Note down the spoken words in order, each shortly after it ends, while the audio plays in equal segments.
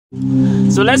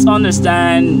So let's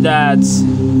understand that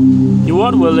the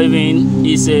world we live in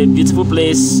is a beautiful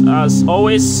place. As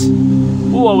always,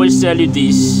 who always tell you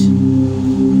this?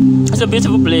 It's a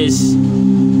beautiful place.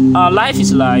 Life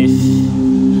is life.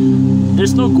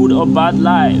 There's no good or bad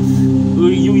life.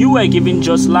 You were given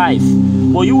just life,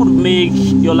 but you would make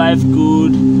your life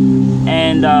good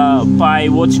and by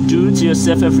what you do to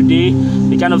yourself every day,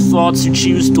 the kind of thoughts you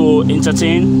choose to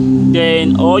entertain,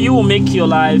 then or you will make your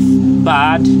life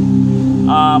bad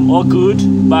or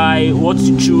good by what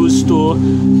you choose to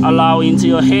allow into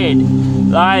your head.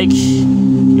 Like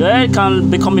your head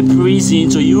can become a prison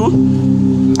to you,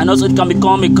 and also it can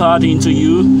become a garden to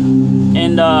you,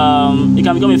 and it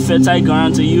can become a fertile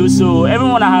ground to you. So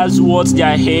everyone has what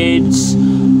their heads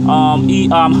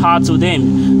hard to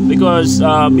them, because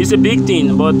it's a big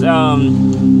thing. But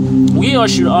we all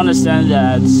should understand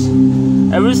that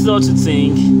every thought you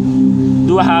think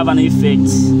do have an effect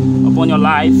upon your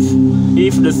life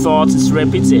if the thought is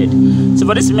repeated. So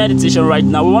for this meditation right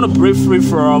now, we want to break free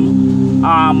from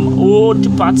old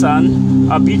pattern,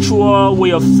 habitual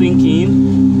way of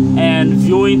thinking and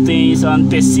viewing things and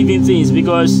perceiving things,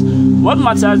 because what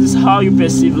matters is how you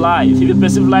perceive life. If you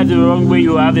perceive life the wrong way,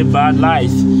 you have a bad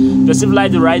life. Perceive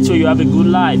life the right way, you have a good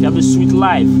life, you have a sweet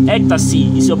life.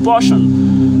 Ecstasy is your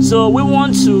portion. So we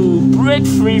want to break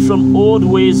free from old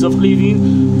ways of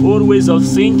living, old ways of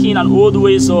thinking, and old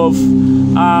ways of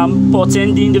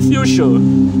portending the future.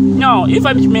 Now, if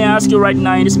I may ask you right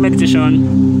now in this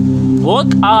meditation,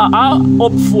 how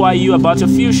hopeful are you about your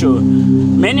future?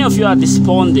 Many of you are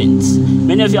despondent.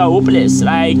 Many of you are hopeless.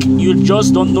 Like you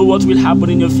just don't know what will happen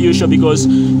in your future, because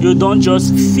you don't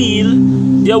just feel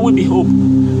there will be hope.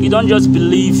 You don't just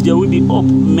believe there will be hope.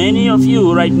 Many of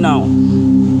you right now.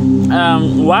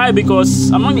 Why? Because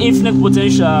among infinite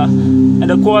potential and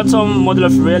the quantum model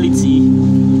of reality,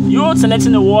 you're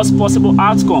selecting the worst possible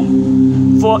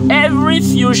outcome. For every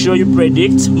future you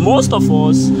predict, most of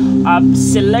us are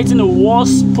selecting the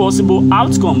worst possible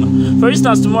outcome. For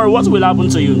instance, tomorrow, what will happen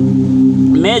to you?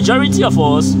 Majority of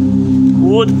us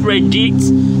would predict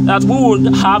that we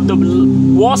would have the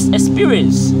worst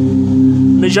experience.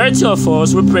 Majority of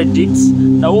us will predict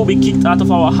that we'll be kicked out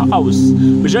of our house.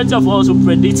 Majority of us will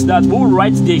predict that we will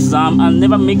write the exam and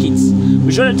never make it.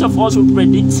 Majority of us will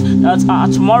predict that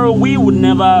tomorrow we would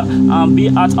never be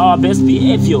at our best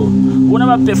behavior. We'll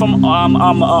never perform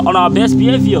on our best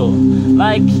behavior.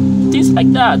 Like things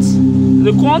like that.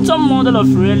 The quantum model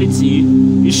of reality,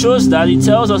 it shows that it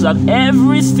tells us that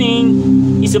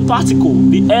everything is a particle.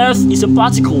 The earth is a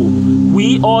particle.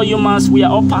 We all humans, we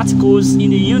are all particles in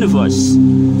the universe.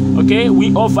 Okay,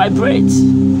 we all vibrate.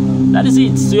 That is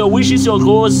it. So your wishes, your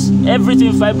goals,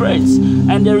 everything vibrates,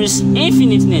 and there is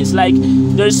infiniteness. Like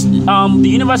there's the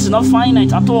universe is not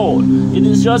finite at all. It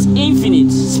is just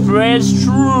infinite, spreads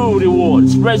through the world,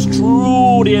 spreads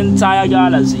through the entire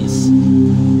galaxies.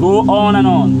 Go on and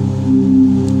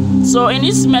on. So in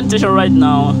this meditation right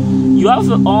now, you have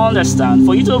to understand,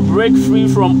 for you to break free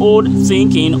from old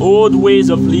thinking, old ways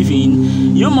of living,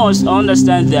 you must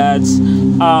understand that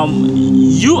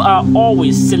you are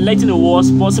always selecting the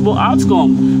worst possible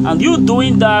outcome, and you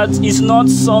doing that is not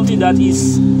something that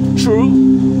is true.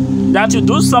 That you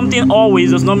do something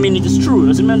always does not mean it is true.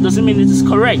 Doesn't mean it is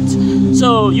correct.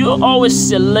 So you're always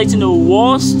selecting the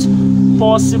worst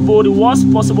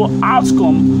possible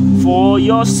outcome for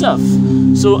yourself.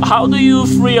 So how do you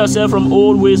free yourself from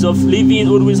old ways of living,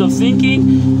 old ways of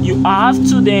thinking? You have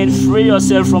to then free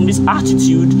yourself from this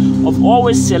attitude of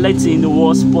always selecting the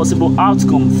worst possible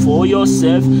outcome for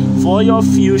yourself, for your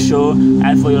future,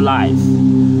 and for your life.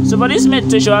 So for this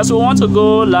meditation, as we want to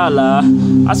go Lala,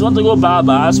 as we want to go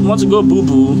Baba, as we want to go Boo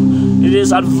Boo, it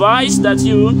is advised that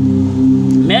you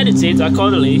meditate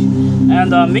accordingly,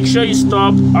 and make sure you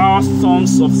stop all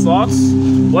forms of thoughts.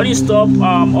 When you stop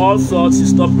all thoughts, you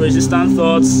stop resistant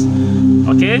thoughts.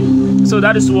 Okay, so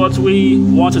that is what we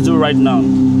want to do right now.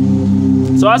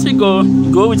 So as we go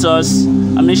with us,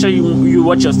 and make sure you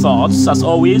watch your thoughts as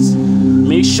always.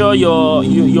 Make sure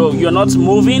you're not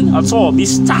moving at all. Be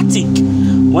static.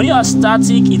 When you are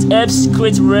static, it helps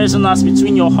create resonance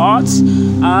between your heart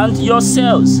and your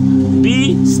cells.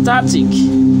 Be static.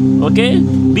 Okay,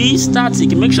 be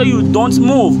static. Make sure you don't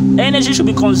move. Energy should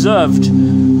be conserved.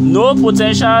 No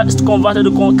potential is converted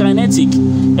to kinetic.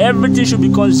 Everything should be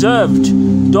conserved.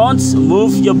 Don't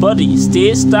move your body.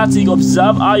 Stay static.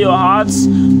 Observe how your heart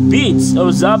beats.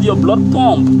 Observe your blood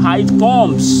pump, how it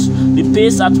pumps, the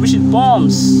pace at which it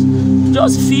pumps.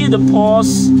 Just feel the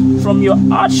pulse from your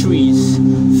arteries.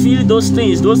 Feel those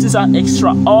things. Those things are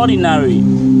extraordinary.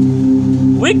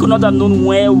 We could not have known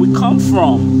where we come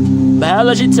from.